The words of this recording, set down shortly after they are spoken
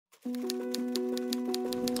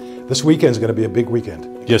This weekend is going to be a big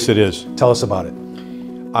weekend. Yes, it is. Tell us about it.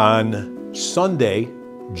 On Sunday,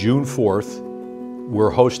 June 4th,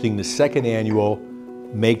 we're hosting the second annual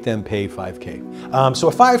Make Them Pay 5K. So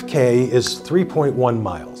a 5K is 3.1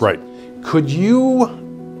 miles. Right. Could you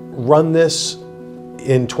run this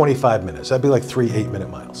in 25 minutes? That'd be like 3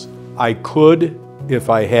 8-minute miles. I could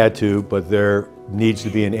if I had to, but there needs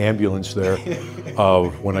to be an ambulance there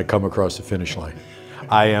when I come across the finish line.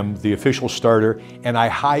 I am the official starter, and I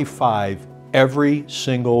high five every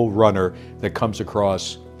single runner that comes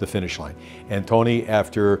across the finish line. And Tony,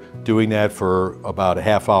 after doing that for about a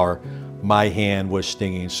half hour, my hand was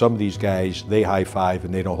stinging. Some of these guys, they high five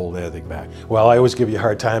and they don't hold anything back. Well, I always give you a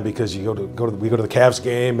hard time because we go to the Cavs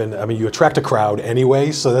game, and I mean you attract a crowd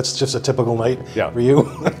anyway, so that's just a typical night for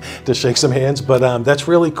you to shake some hands. But that's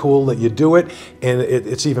really cool that you do it, and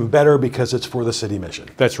it's even better because it's for the city mission.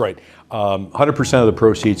 That's right. 100% of the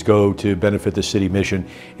proceeds go to benefit the city mission,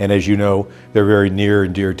 and as you know, they're very near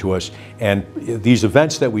and dear to us. And these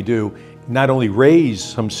events that we do not only raise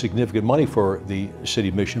some significant money for the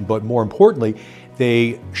city mission, but more importantly,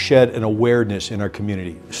 they shed an awareness in our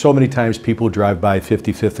community. So many times people drive by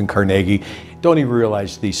 55th and Carnegie, don't even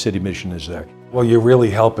realize the city mission is there. Well, you're really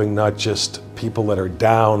helping not just people that are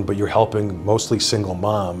down, but you're helping mostly single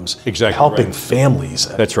moms. Exactly. Helping families.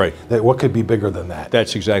 That's right. What could be bigger than that?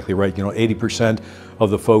 That's exactly right. 80% of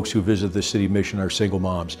the folks who visit the city mission are single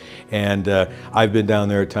moms. And I've been down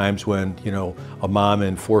there at times when, a mom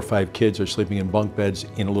and 4 or 5 kids are sleeping in bunk beds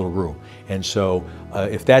in a little room. And so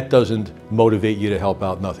if that doesn't motivate you to help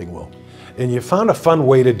out, nothing will. And you found a fun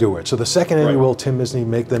way to do it. So the second annual Tim Misny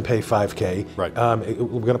Make Them Pay 5K. Right.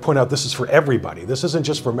 We're going to point out this is for everybody. This isn't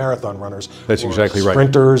just for marathon runners. That's exactly right.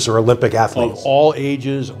 Sprinters or Olympic athletes. Of all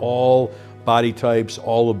ages, all body types,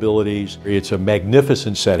 all abilities. It's a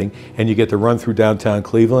magnificent setting, and you get to run through downtown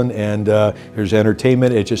Cleveland, and there's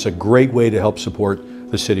entertainment. It's just a great way to help support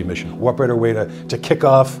the city mission. What better way to kick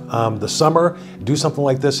off the summer, do something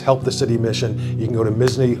like this, help the city mission. You can go to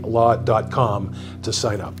misnylaw.com to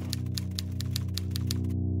sign up.